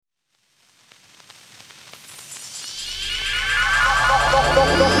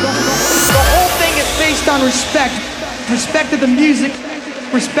on respect. Respect to the music,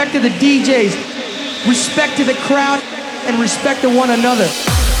 respect to the DJs, respect to the crowd, and respect to one another.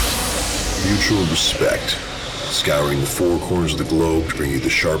 Mutual respect. Scouring the four corners of the globe to bring you the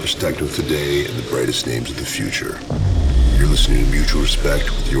sharpest techno of today and the brightest names of the future. You're listening to Mutual Respect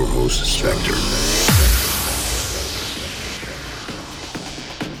with your host, Spectre.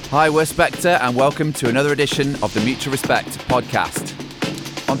 Hi, we're Spectre, and welcome to another edition of the Mutual Respect podcast.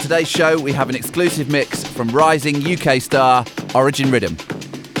 On today's show, we have an exclusive mix from rising UK star Origin Rhythm.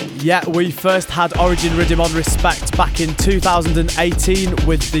 Yeah, we first had Origin Rhythm on Respect back in 2018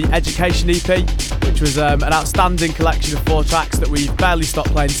 with the Education EP, which was an outstanding collection of 4 tracks that we've barely stopped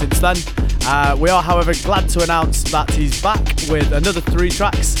playing since then. We are, however, glad to announce that he's back with another 3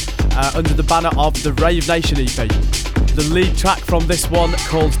 tracks under the banner of the Rave Nation EP. The lead track from this one,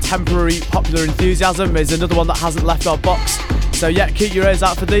 called Temporary Popular Enthusiasm, is another one that hasn't left our box. So yeah, keep your ears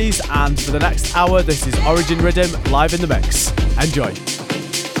out for these, and for the next hour, this is Origin Rhythm live in the mix. Enjoy.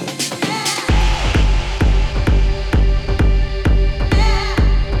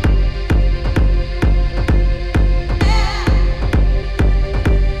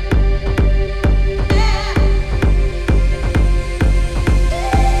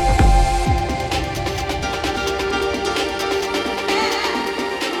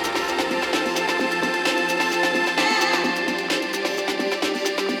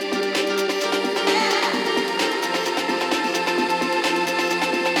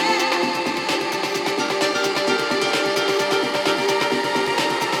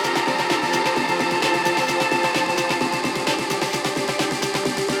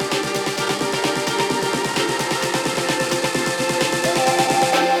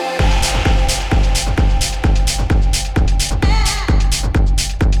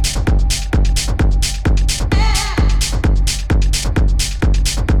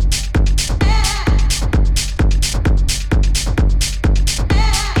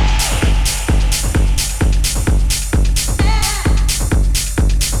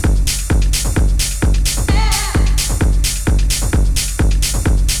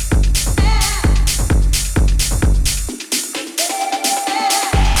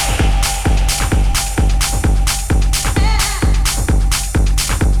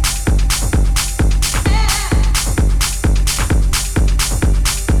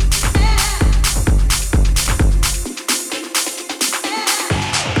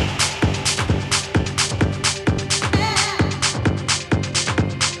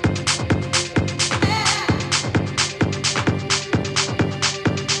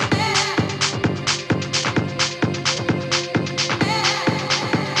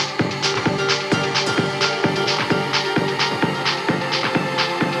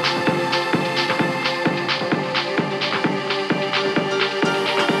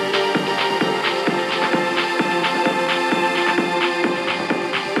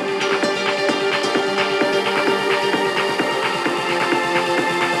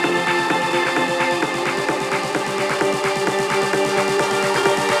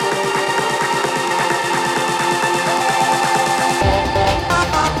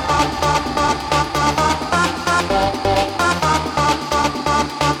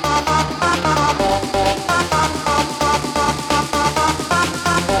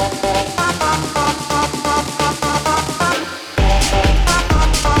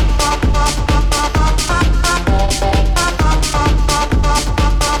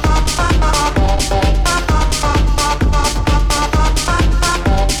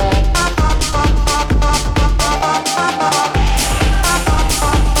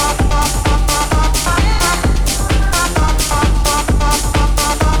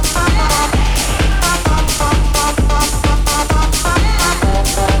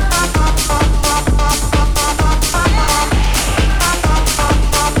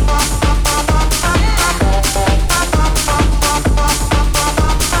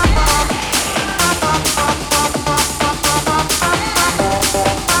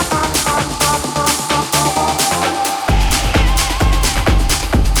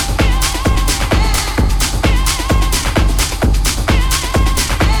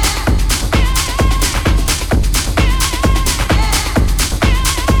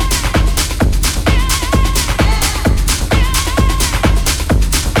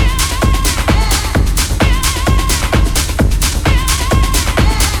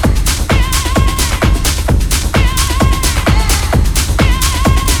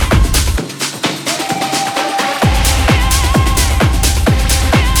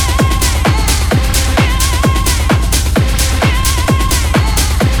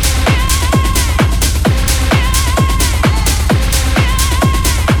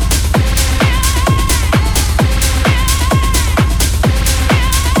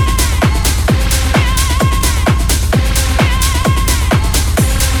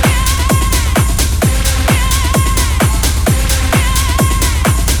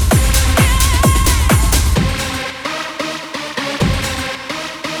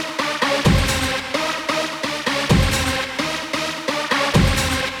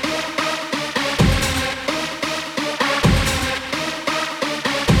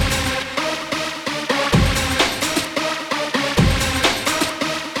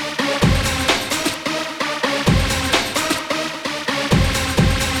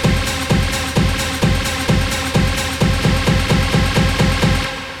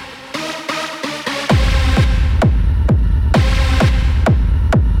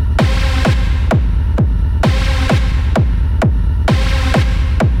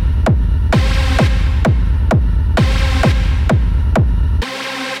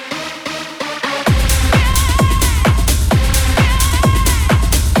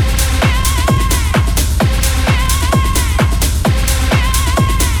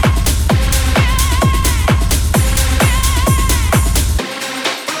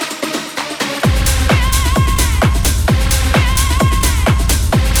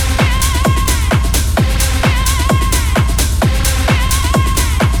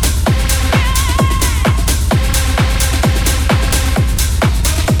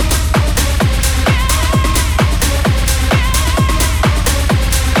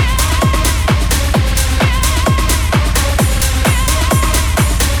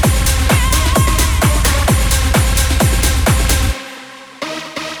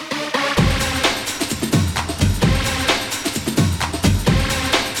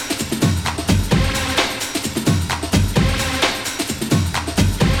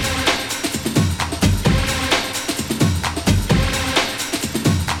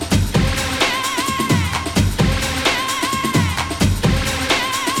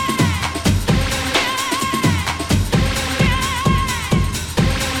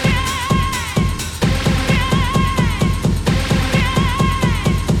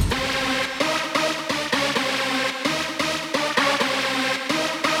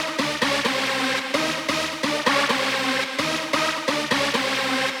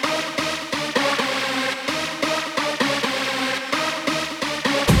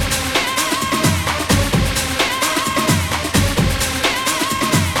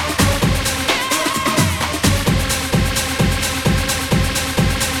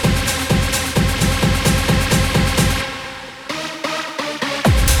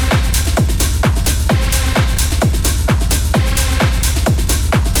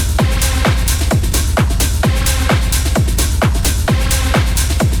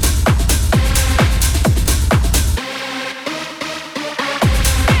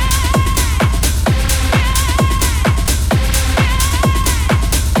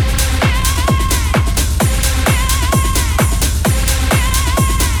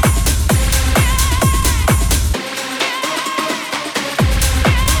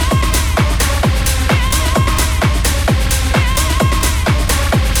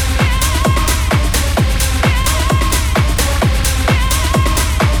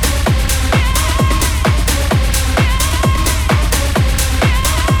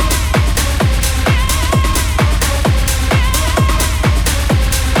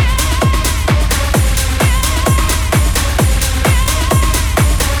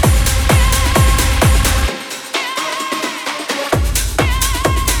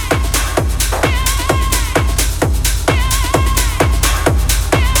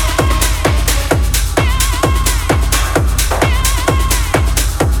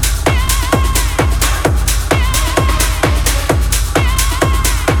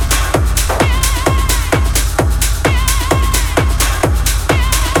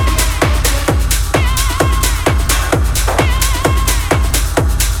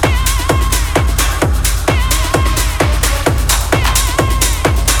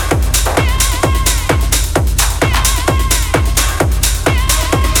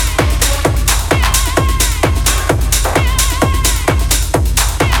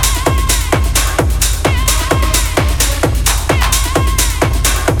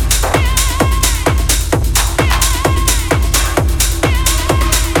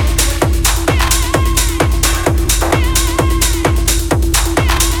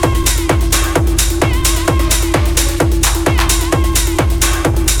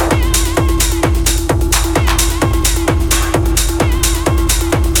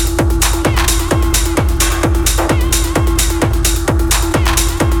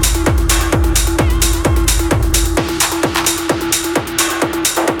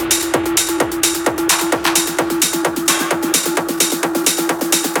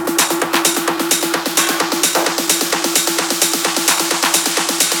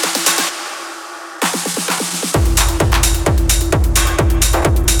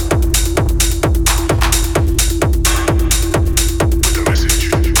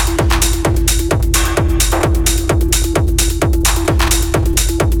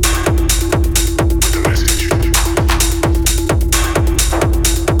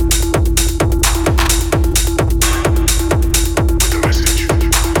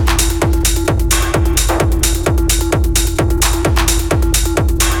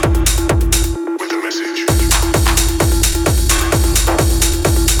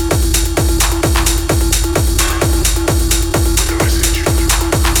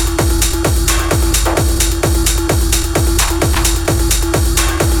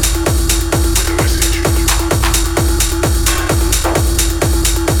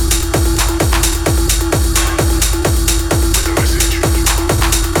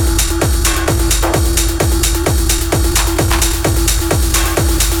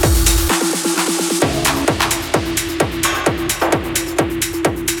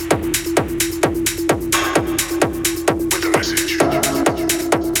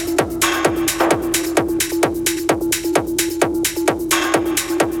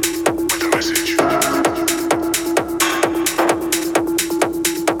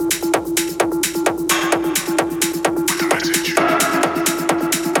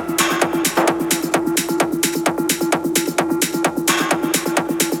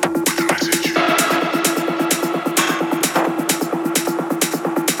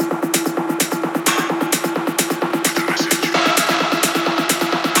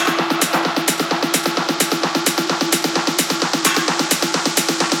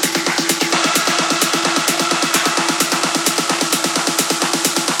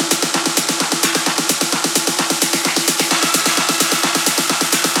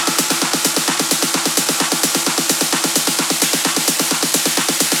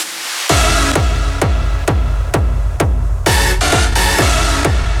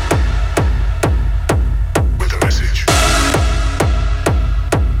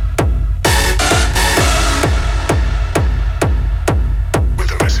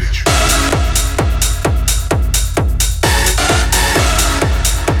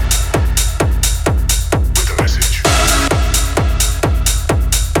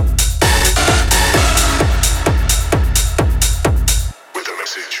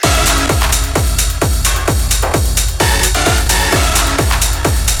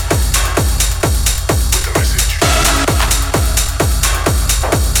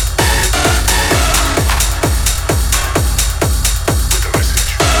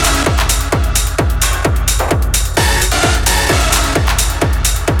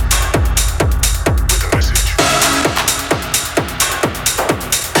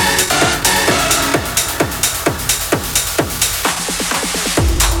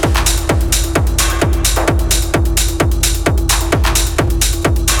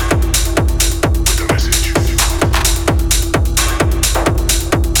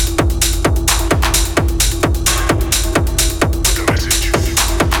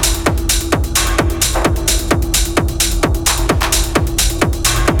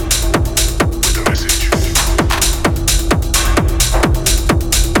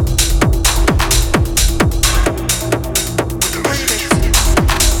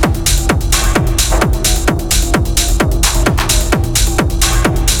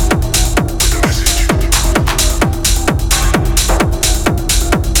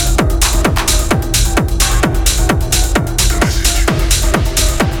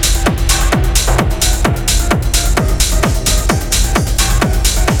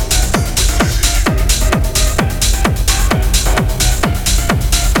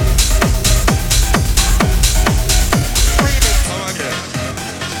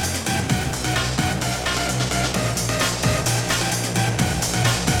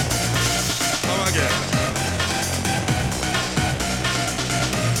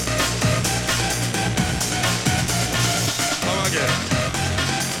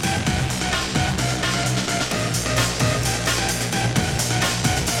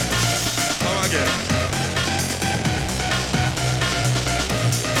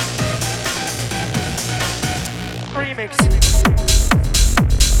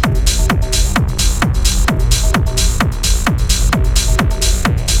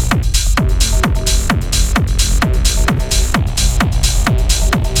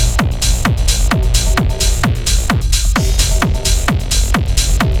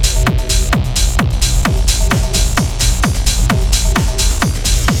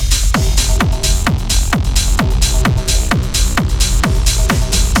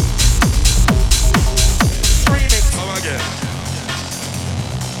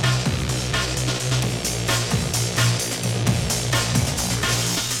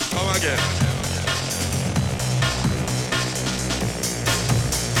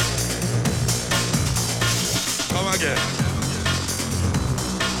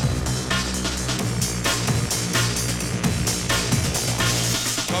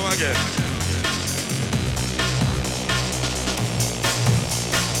 again.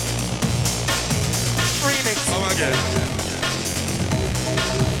 Remix. Come again.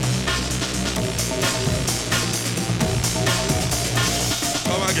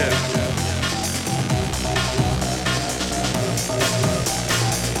 Come again.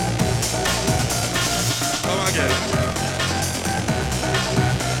 Come again.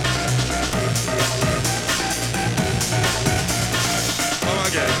 Come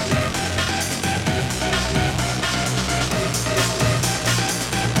again.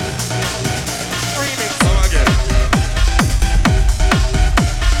 Remix. Come again.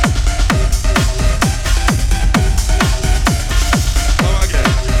 Come again.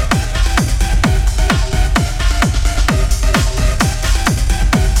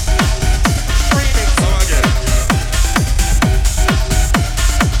 Remix. Come again.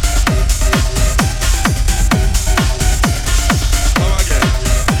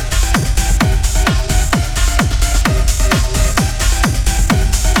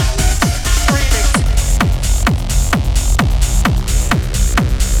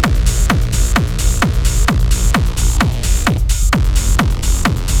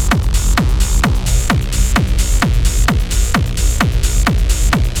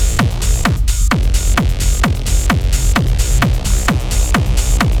 again.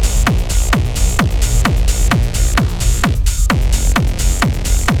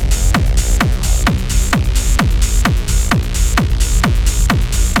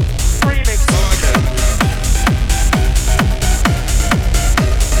 Remix. Remix. Come again. Come again.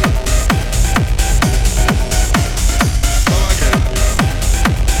 Come again.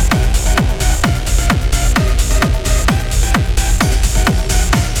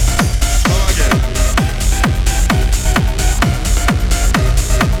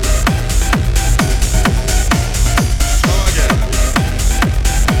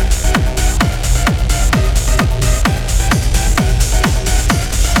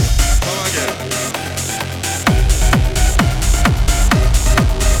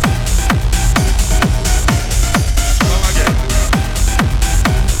 again. Come again. Come again.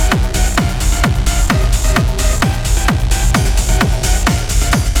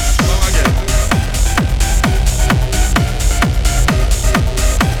 Come again.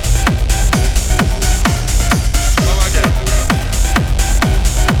 Come again.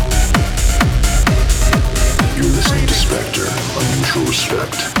 You're listening to Spectre on Mutual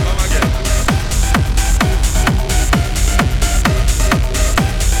Respect. Come again.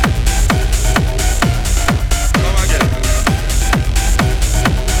 Come again. Come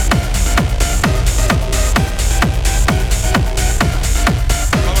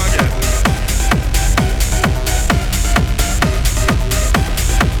again. Come again.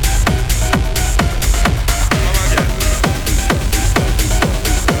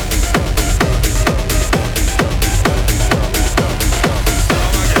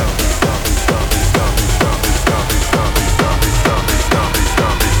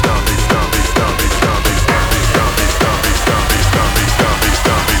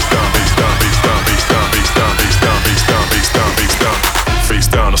 Face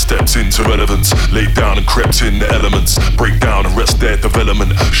down, I stepped into relevance. Laid down and crept in the elements. Break down and rest their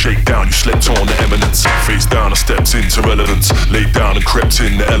development. Shake down, you slept on the eminence. Face down, I stepped into relevance. Laid down and crept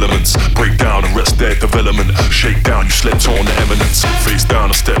in the elements. Break down and rest their development. Shake down, you slept on the eminence. Face down,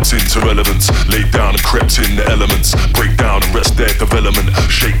 I stepped into relevance. Laid down and crept in the elements. Break down and rest their development.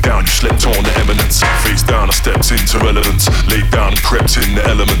 Shake down, you slept on the eminence. Face down, I stepped into relevance. Laid down and crept in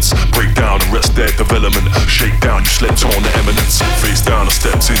the elements. Break down and rest their development. Shake down, you slept on the eminence. Face down, I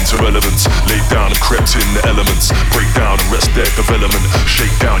stepped into relevance. Laid down and crept in the elements. Break down and rest their development.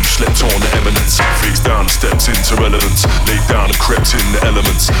 Shake down, you slept on the eminence. Face down, I stepped into relevance. Laid down and crept in the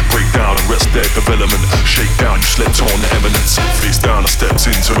elements. Break down and rest their development. Shake down, you slept on the eminence. Face down, I stepped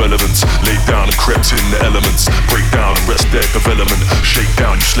into relevance. Laid down and crept in the elements. Break down and rest their development. Shake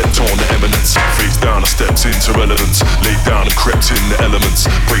down, you slept on the eminence. Face down, I stepped into relevance. Laid down and crept in the elements.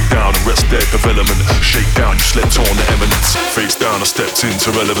 Break down and rest their development. Shake down, you slept on the eminence. Face down, I stepped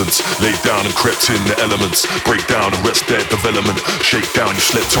into relevance. Laid down and crept in the elements. Break down and rest their development. Shake down, you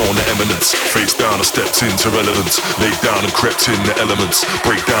slept on the eminence. Face down, I stepped into relevance. Laid down and crept in the elements.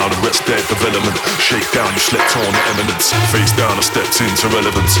 Break down and rest their development. Shake down, you slept on the eminence. Face down, I stepped into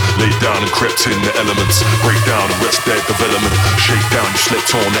relevance. Laid down and crept in the elements. Break down and rest their development. Shake down, you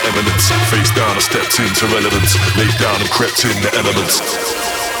slept on the eminence. Face down, I stepped into relevance. Laid down and crept in the elements.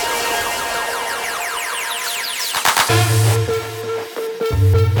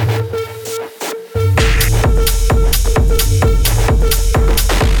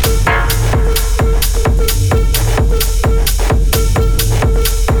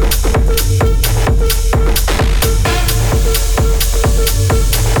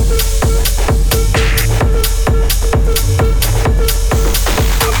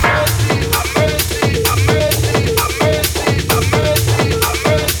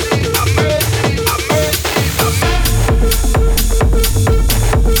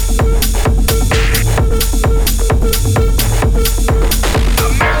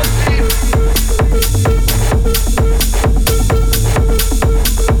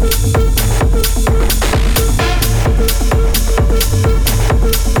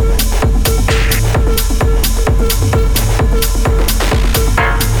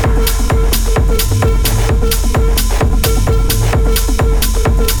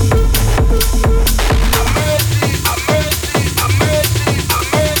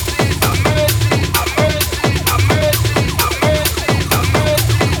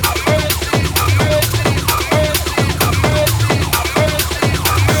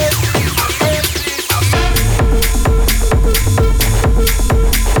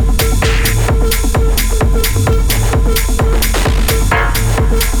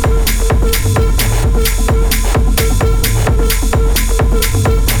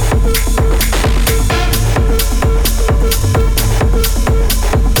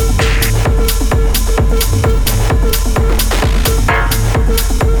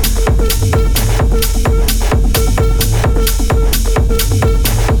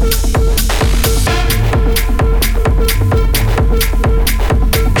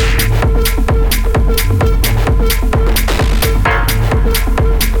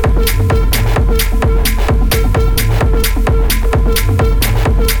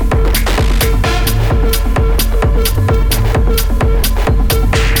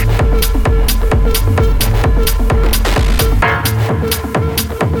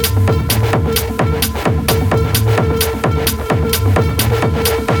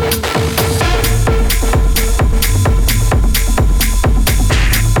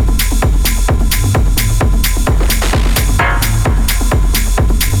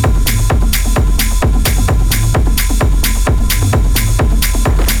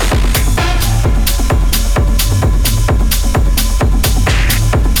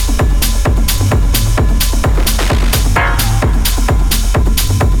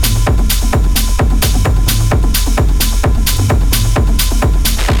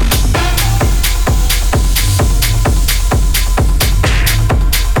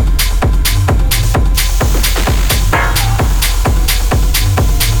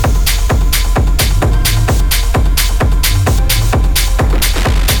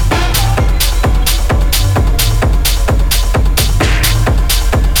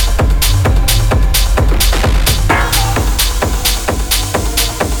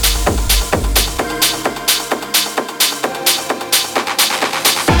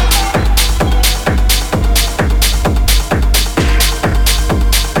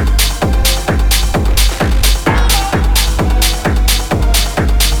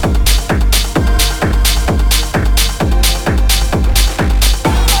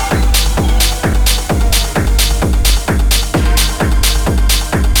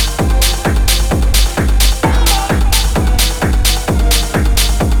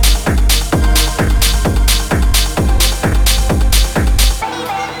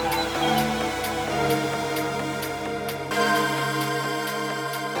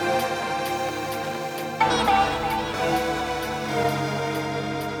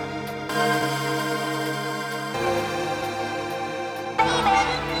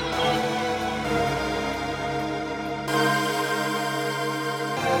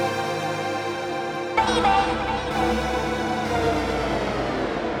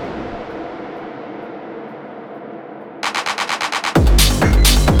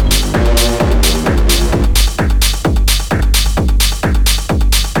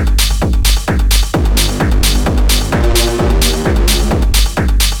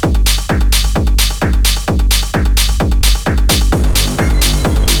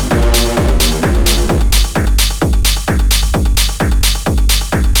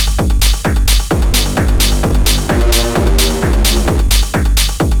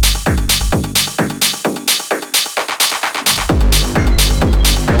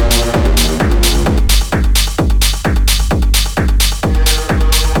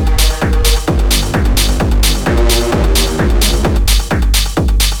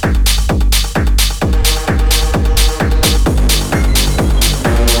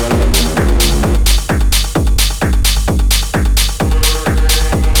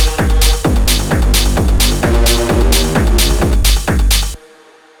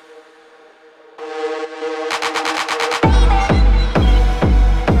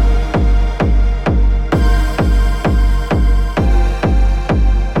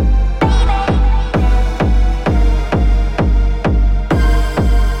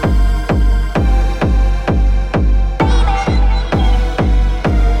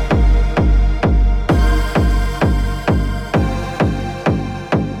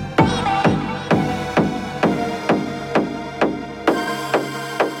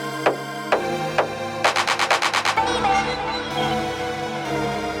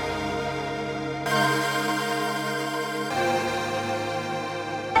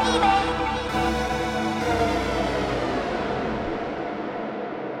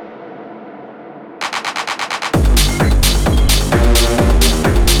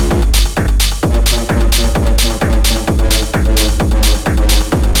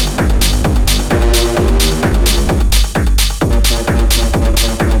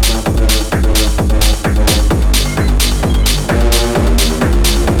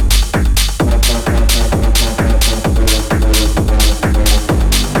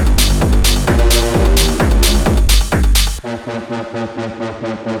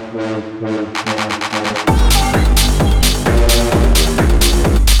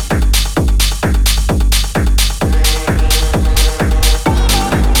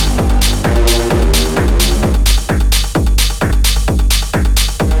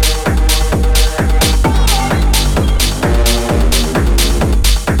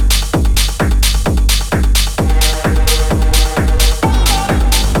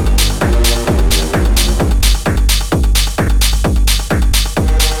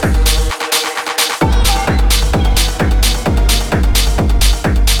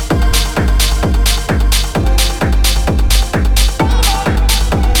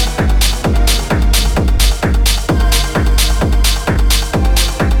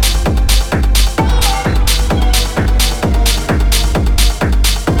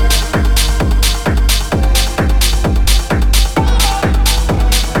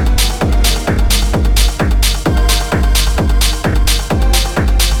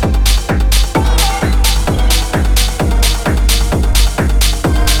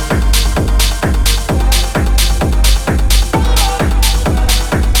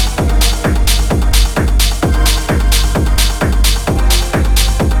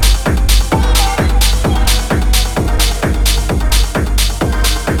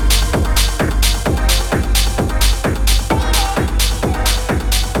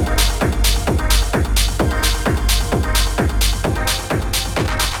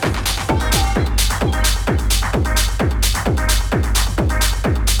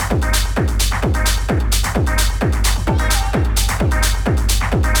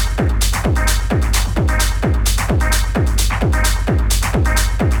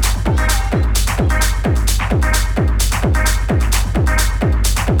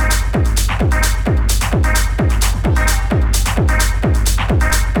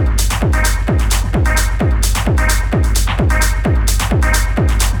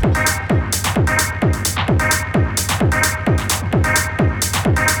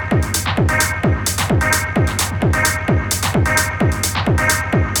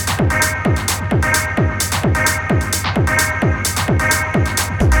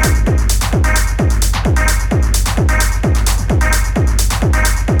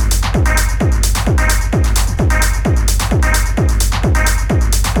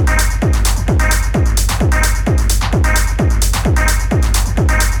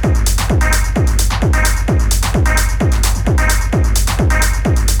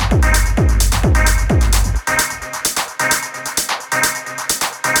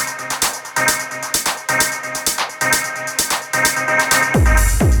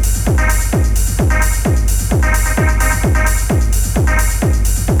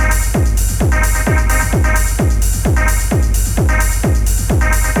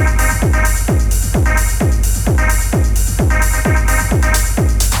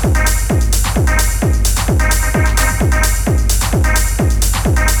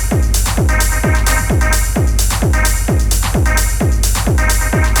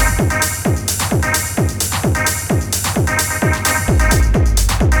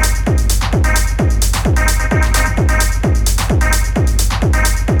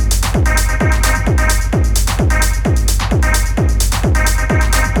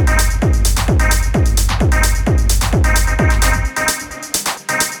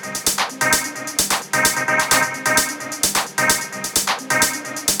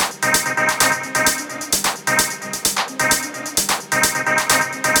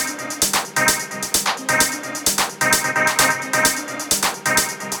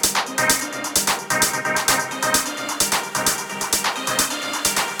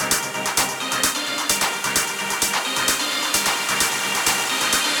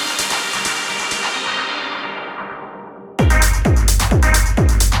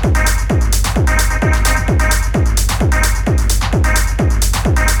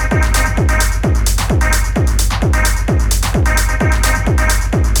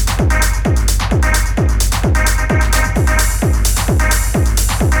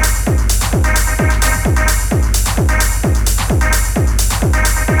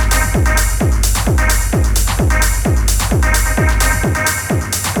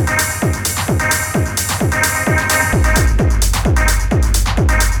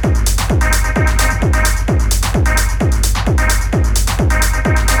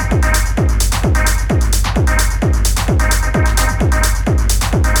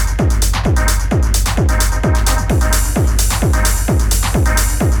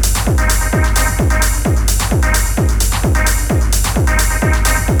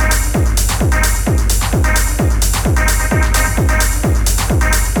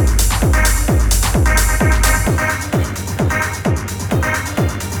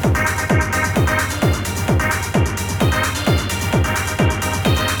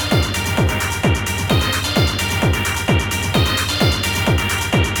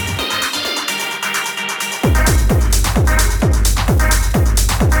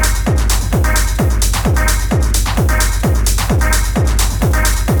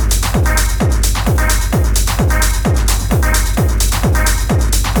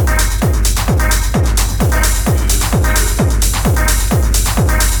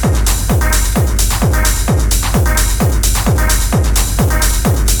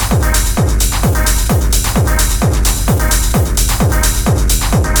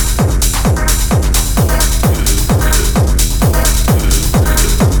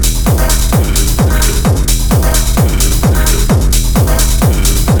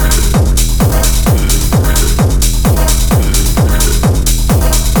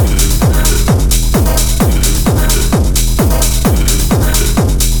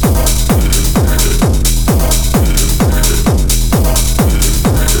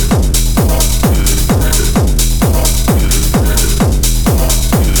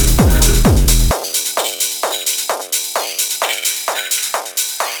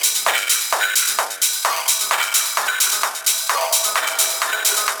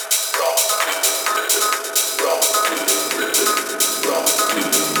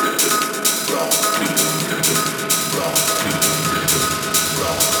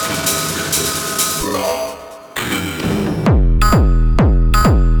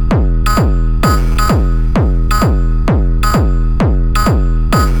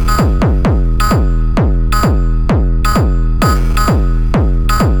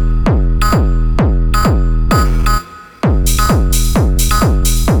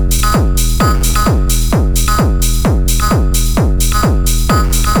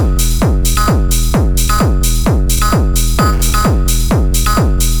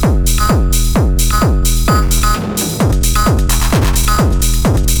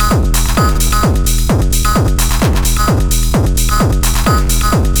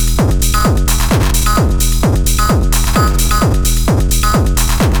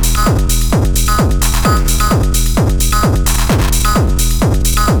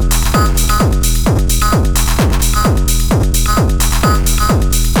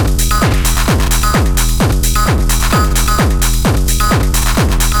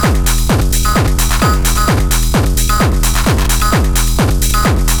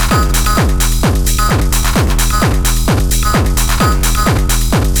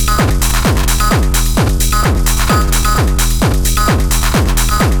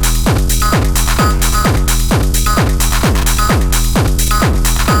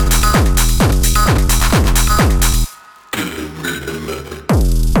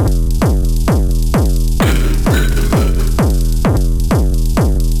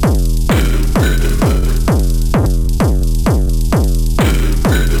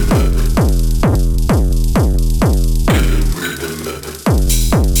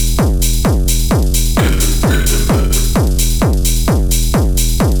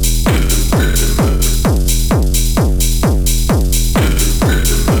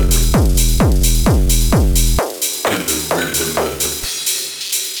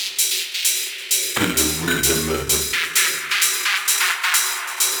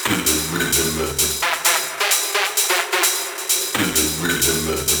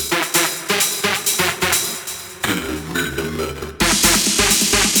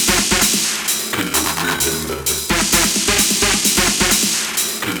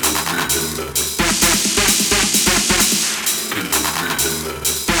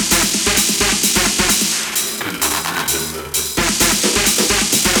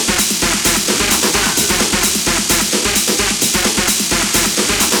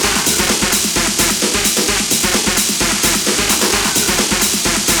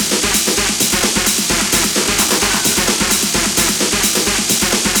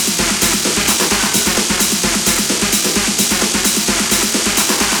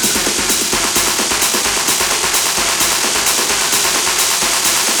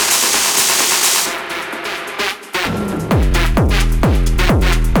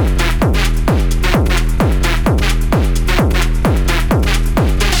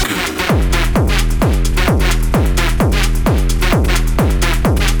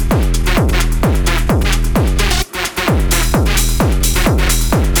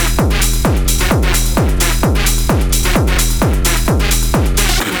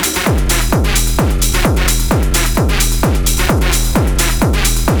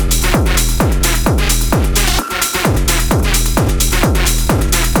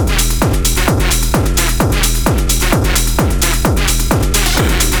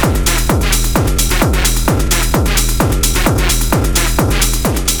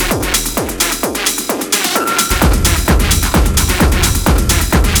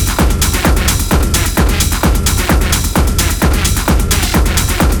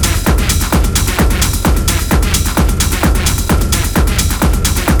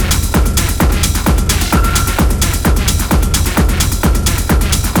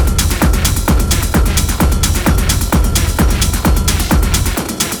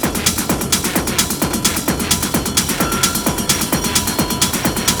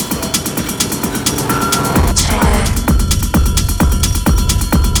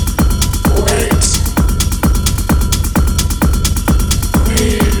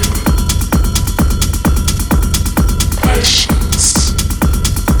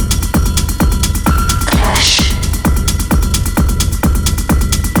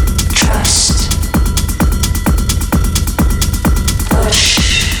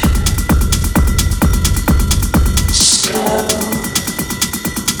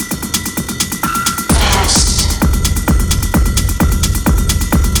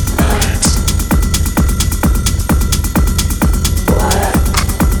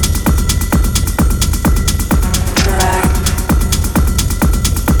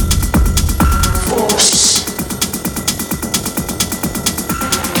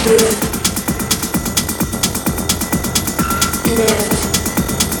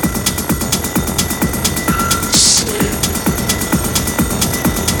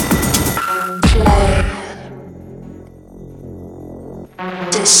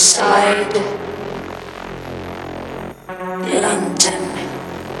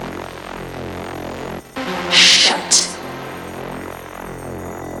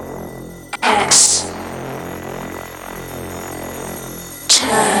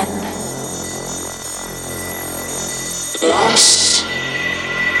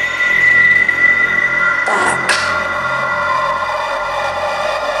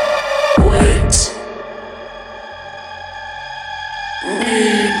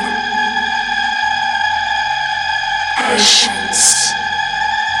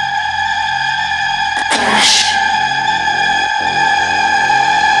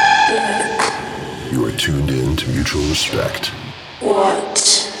 Mutual Respect.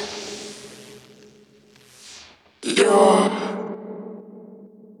 What your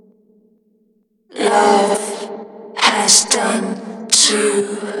love has done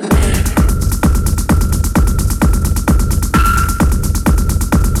to me.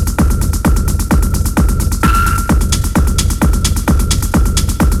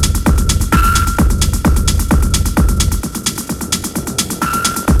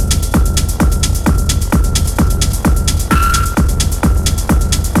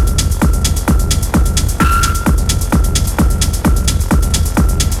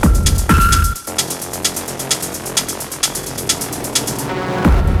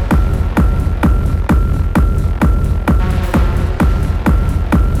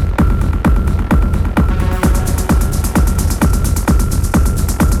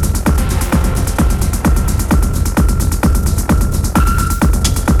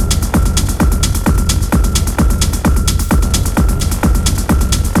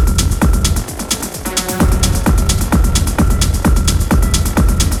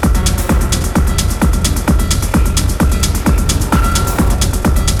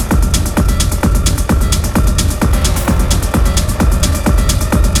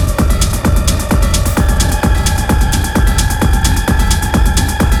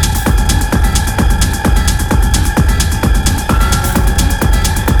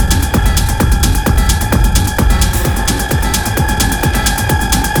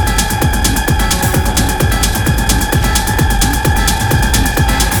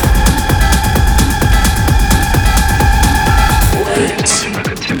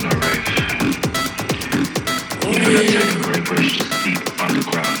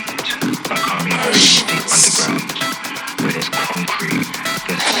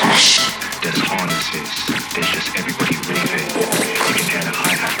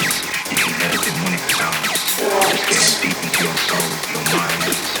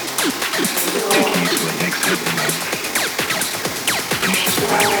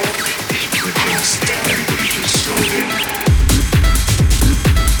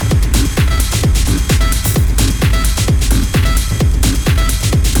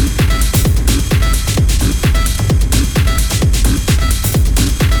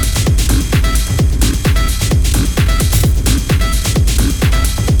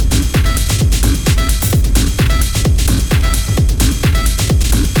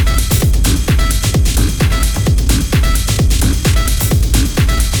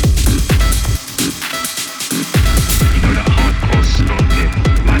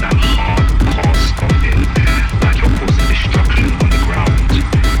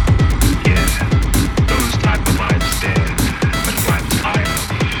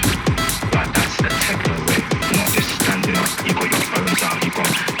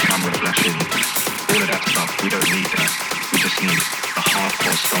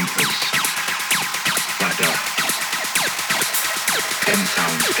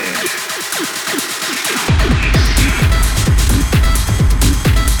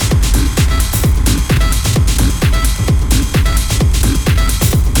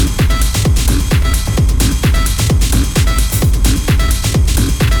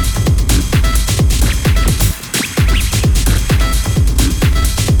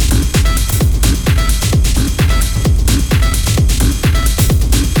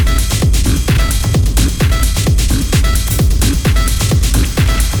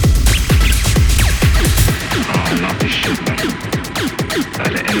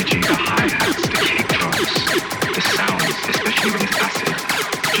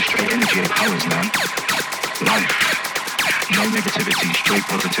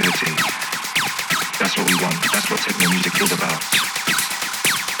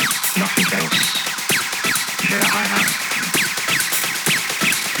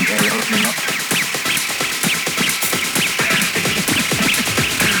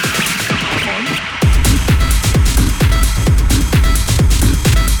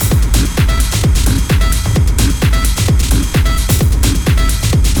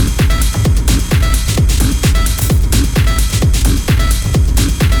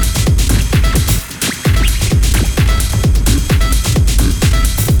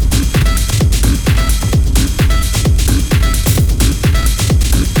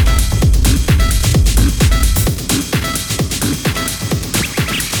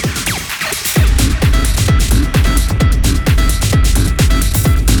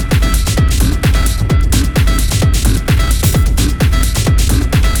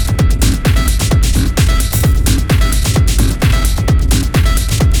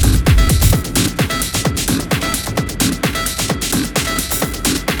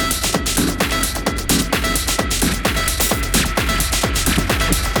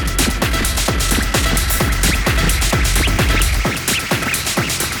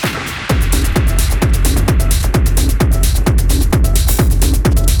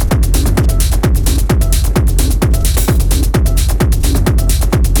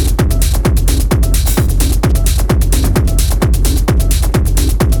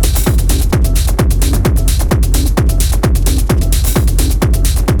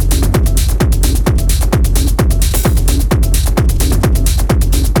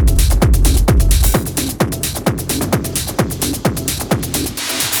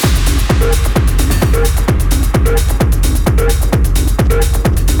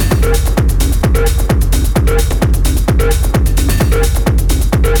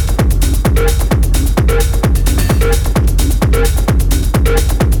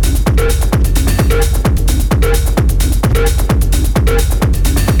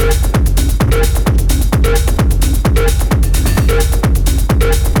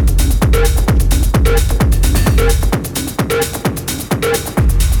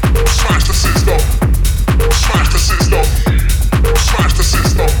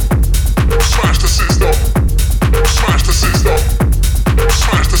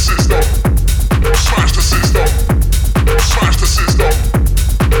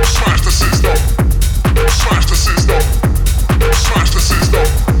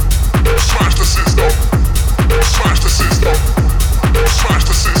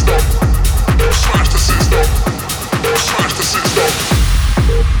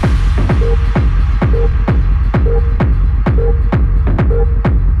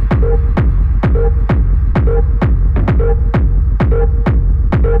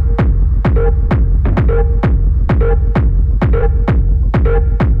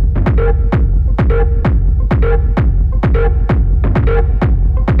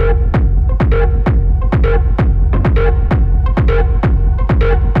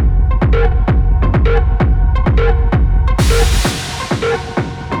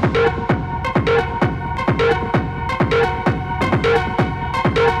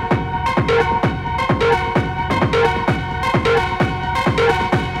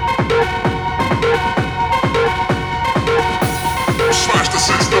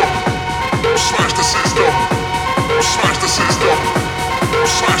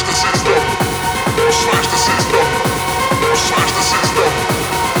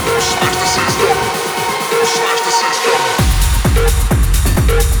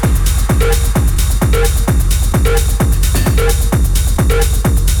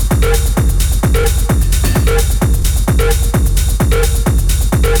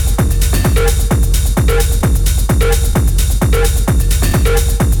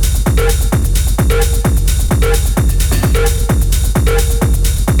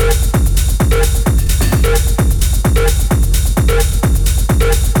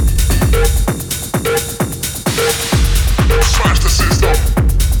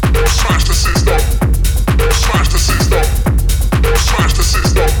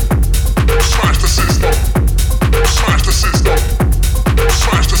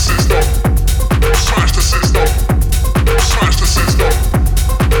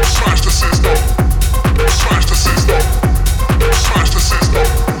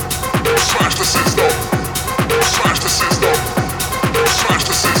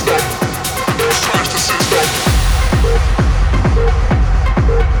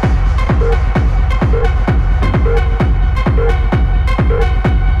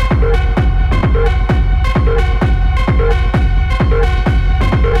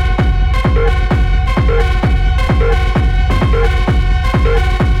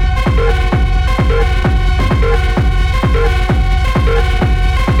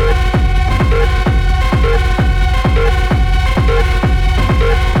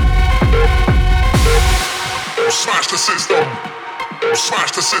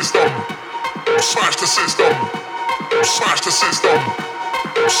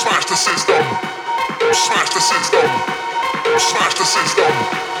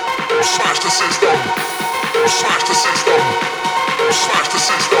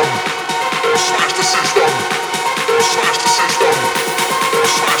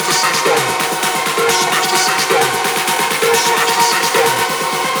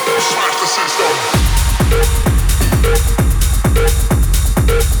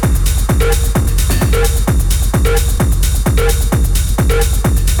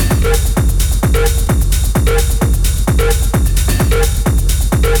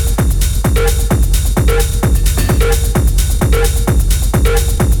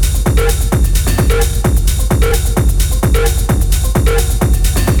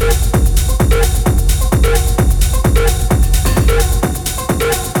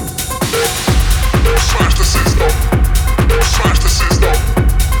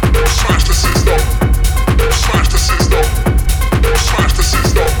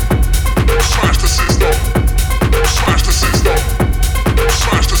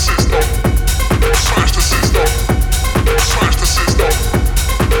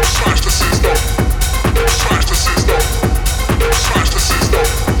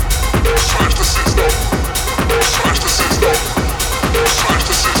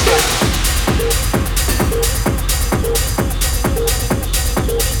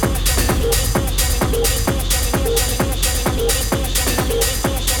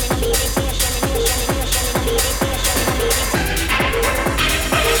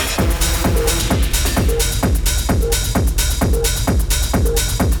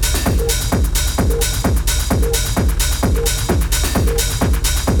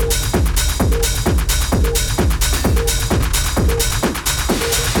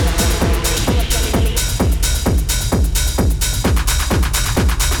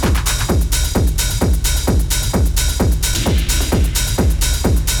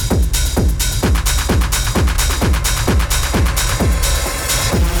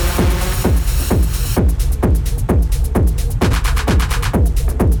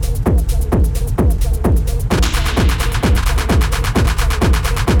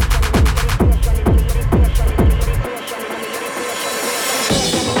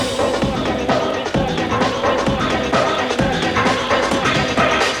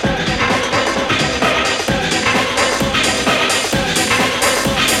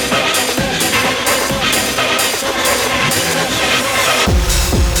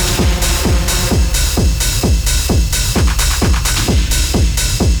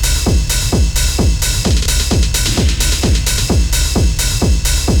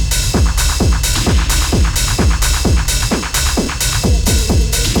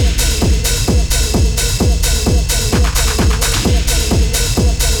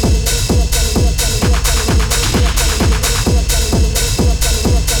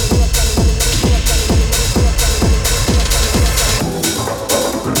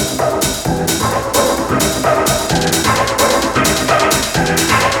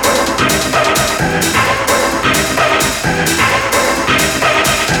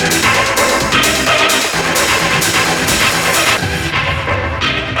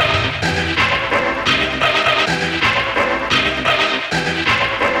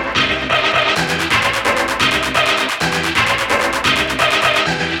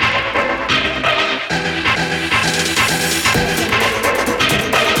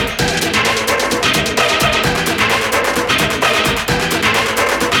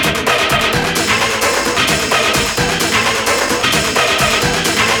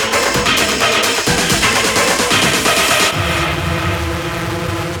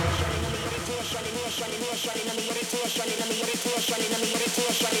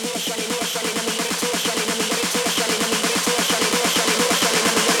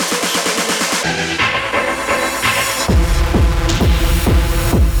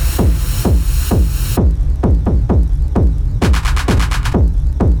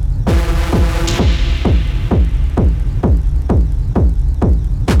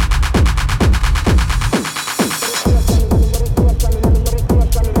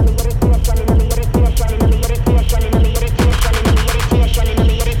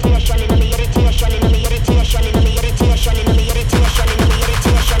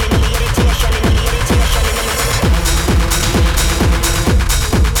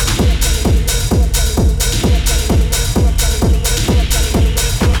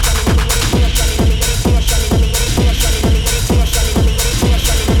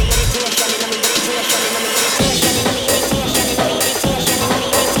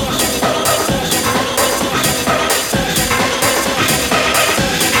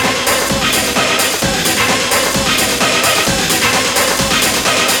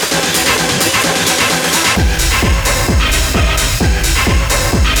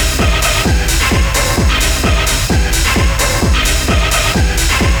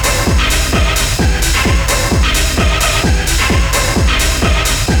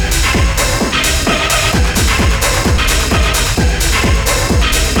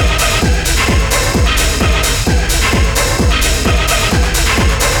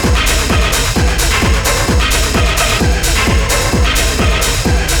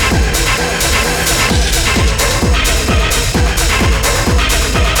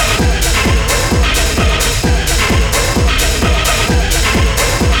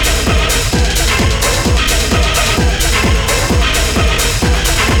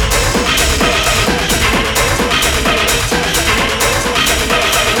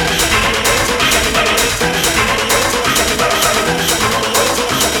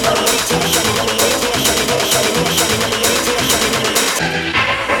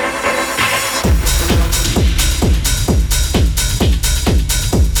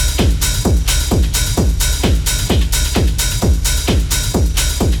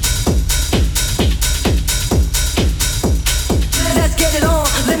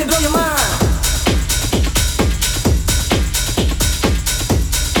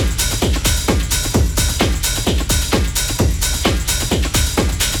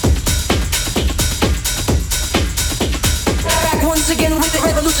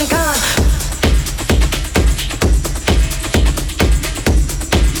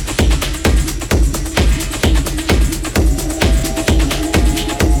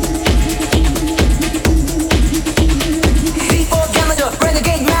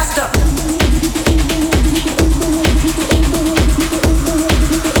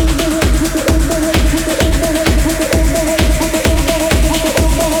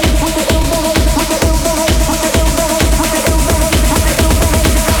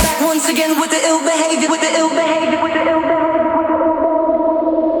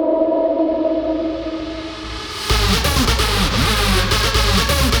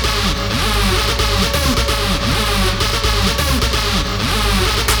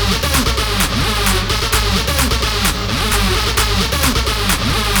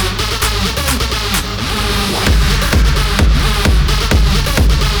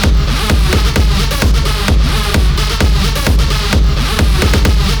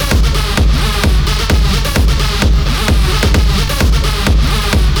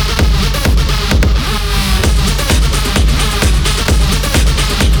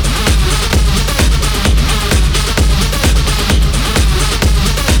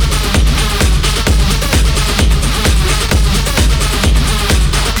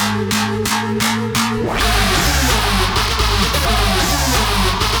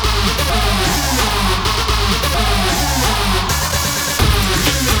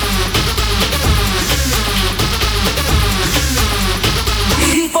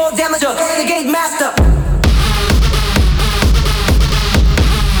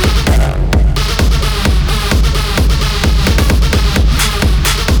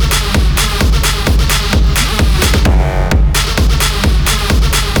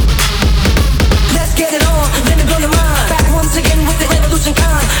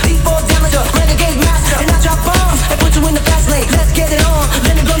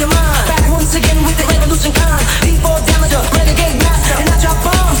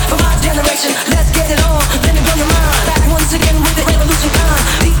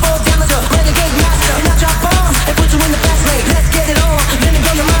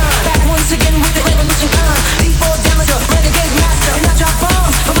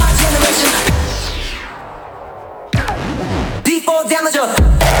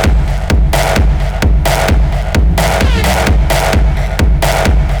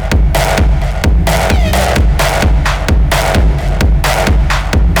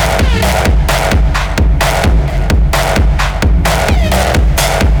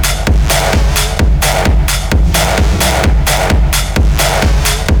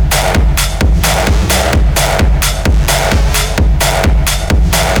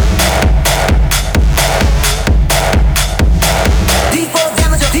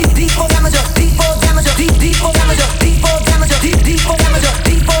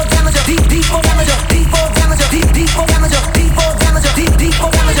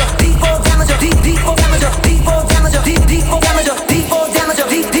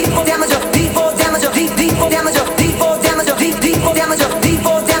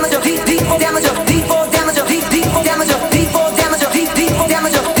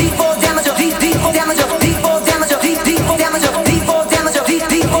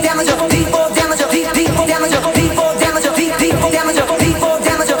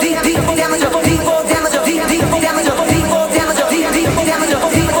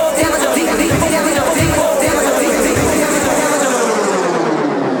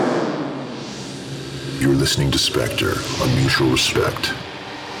 You're listening to Spectre on Mutual Respect.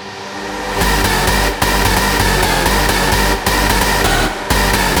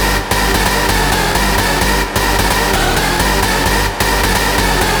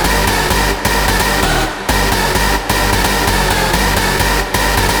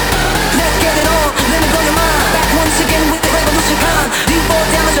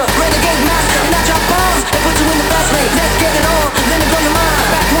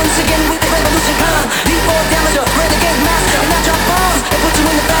 Again with the revolution con, D4 damager, renegade master, and I drop bombs.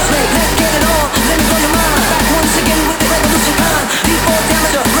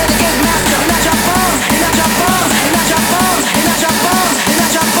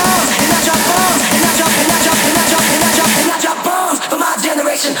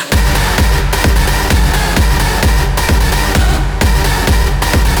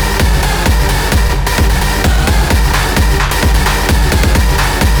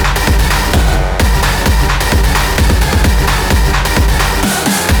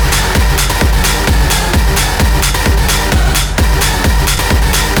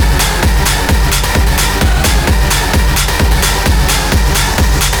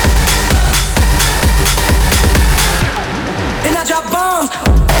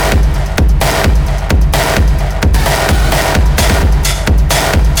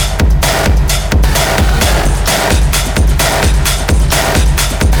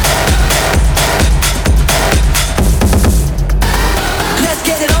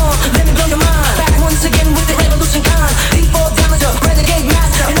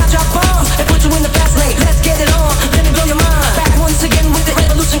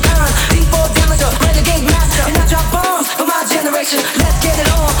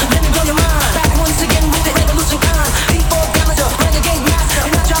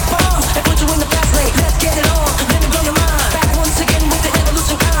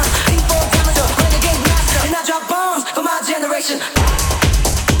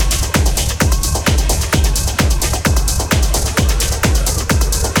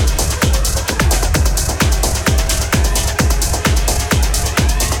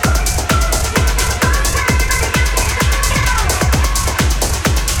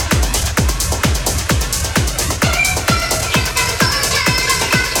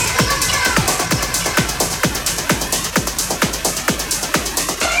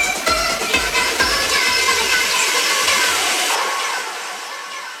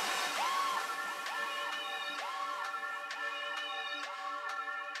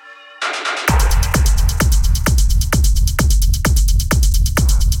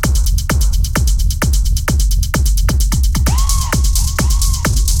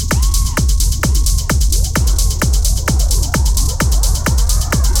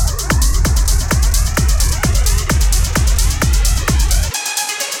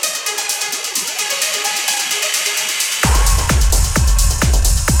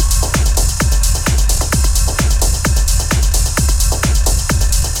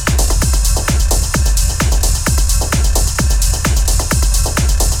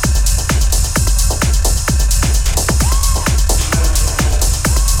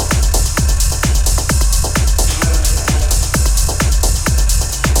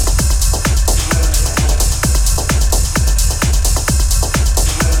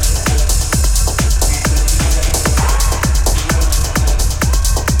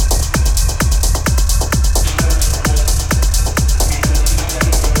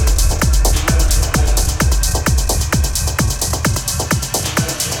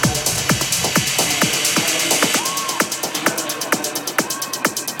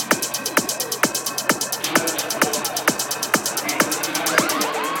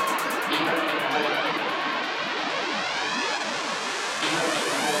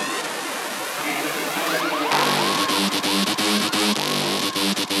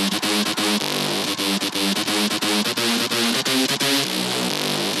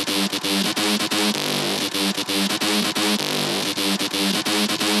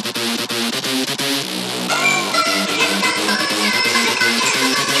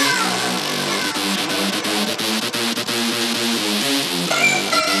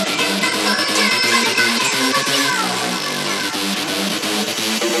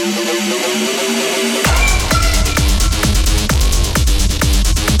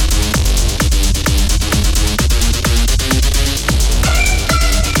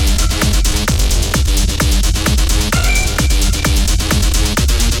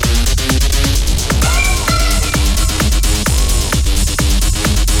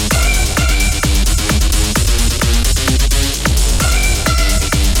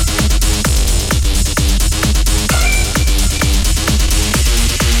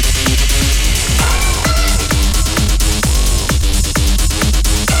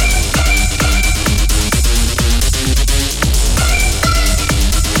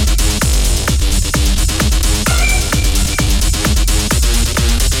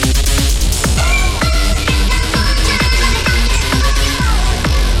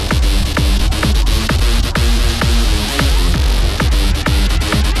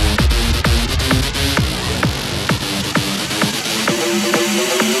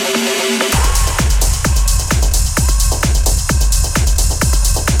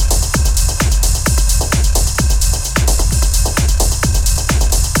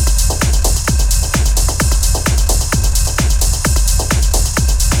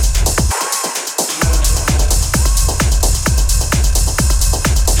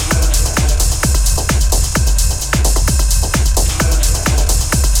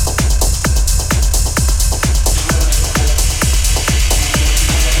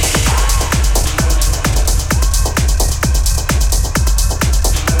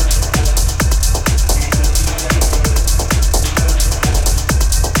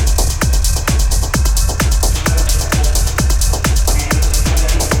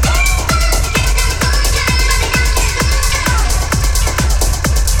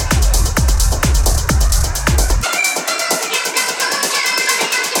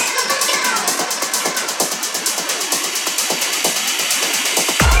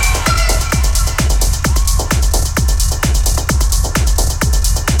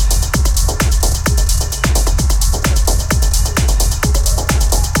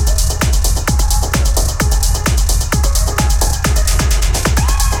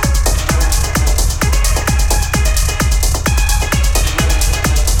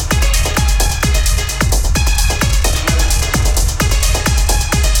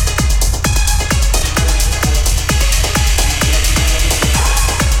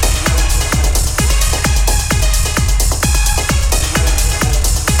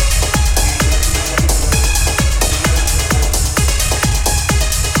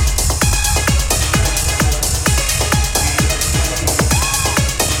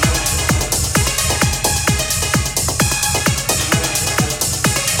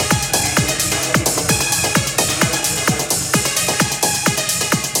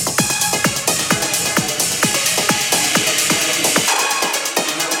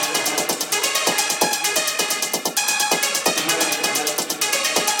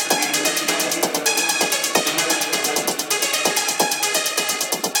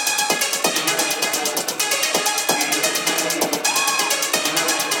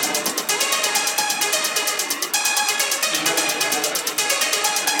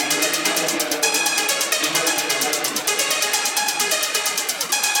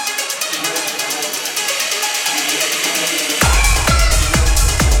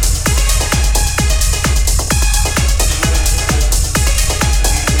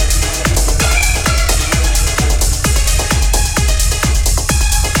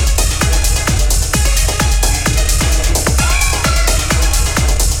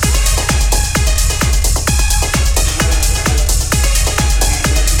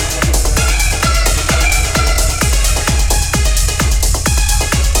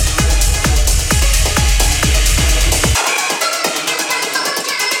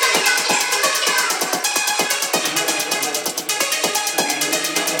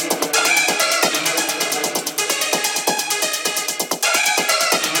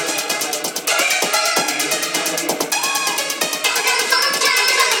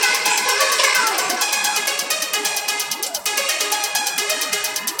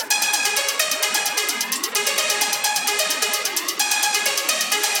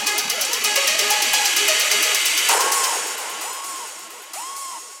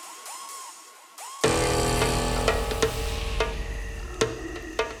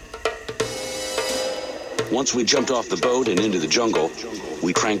 Once we jumped off the boat and into the jungle,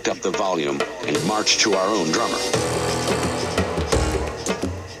 we cranked up the volume and marched to our own drummer.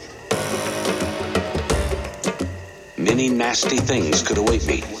 Many nasty things could await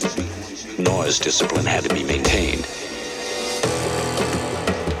me. Noise discipline had to be maintained.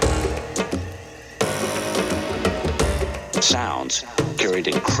 Sounds carried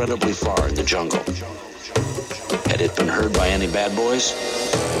incredibly far in the jungle. Had it been heard by any bad boys?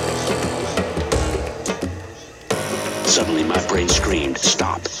 Suddenly my brain screamed,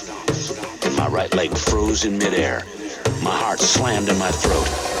 "Stop!" and my right leg froze in midair. My heart slammed in my throat.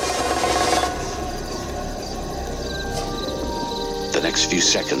 The next few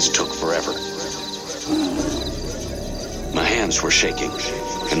seconds took forever. My hands were shaking,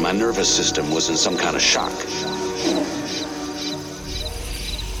 and my nervous system was in some kind of shock.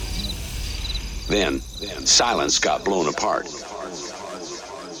 Then, silence got blown apart.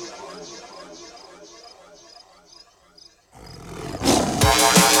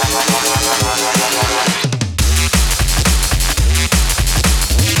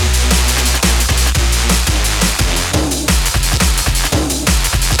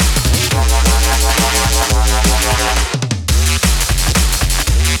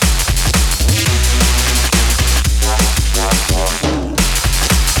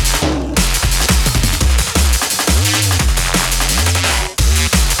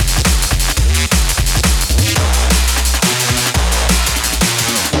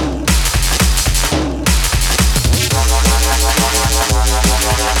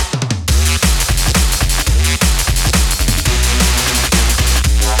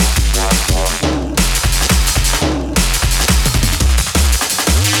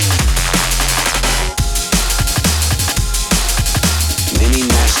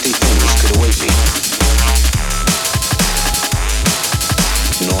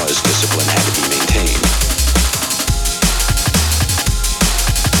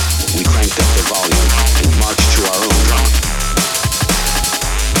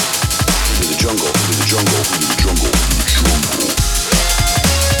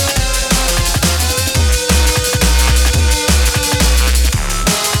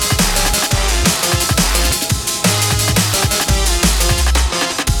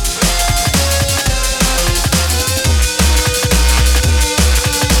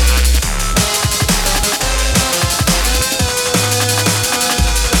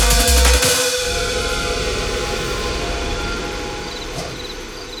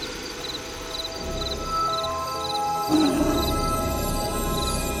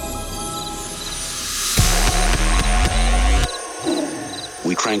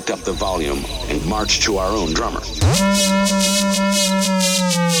 We cranked up the volume and marched to our own drummer. Into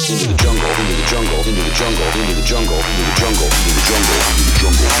the jungle, into the jungle, into the jungle, into the jungle, into the jungle, into the jungle, into the jungle, into the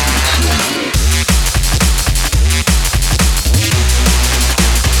jungle.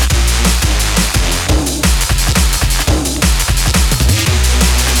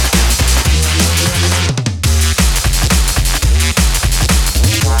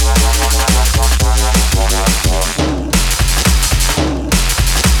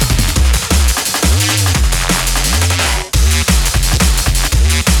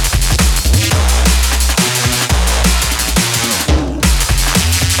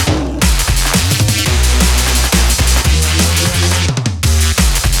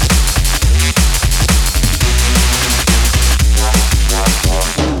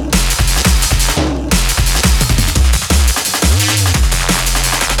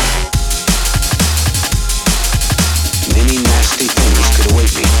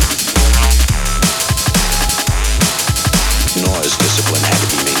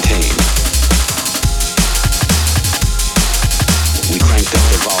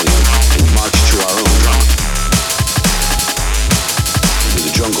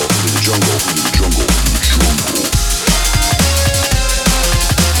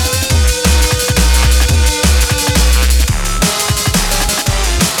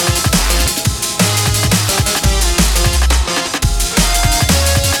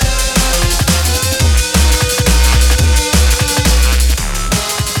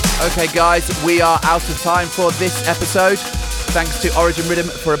 Okay guys, we are out of time for this episode. Thanks to Origin Rhythm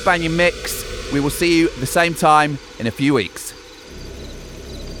for a banging mix. We will see you the same time in a few weeks.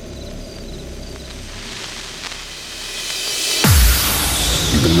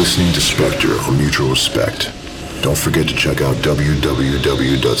 You've been listening to Spectre on Mutual Respect. Don't forget to check out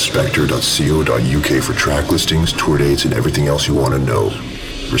www.spectre.co.uk for track listings, tour dates, and everything else you want to know.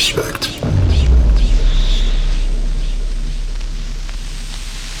 Respect.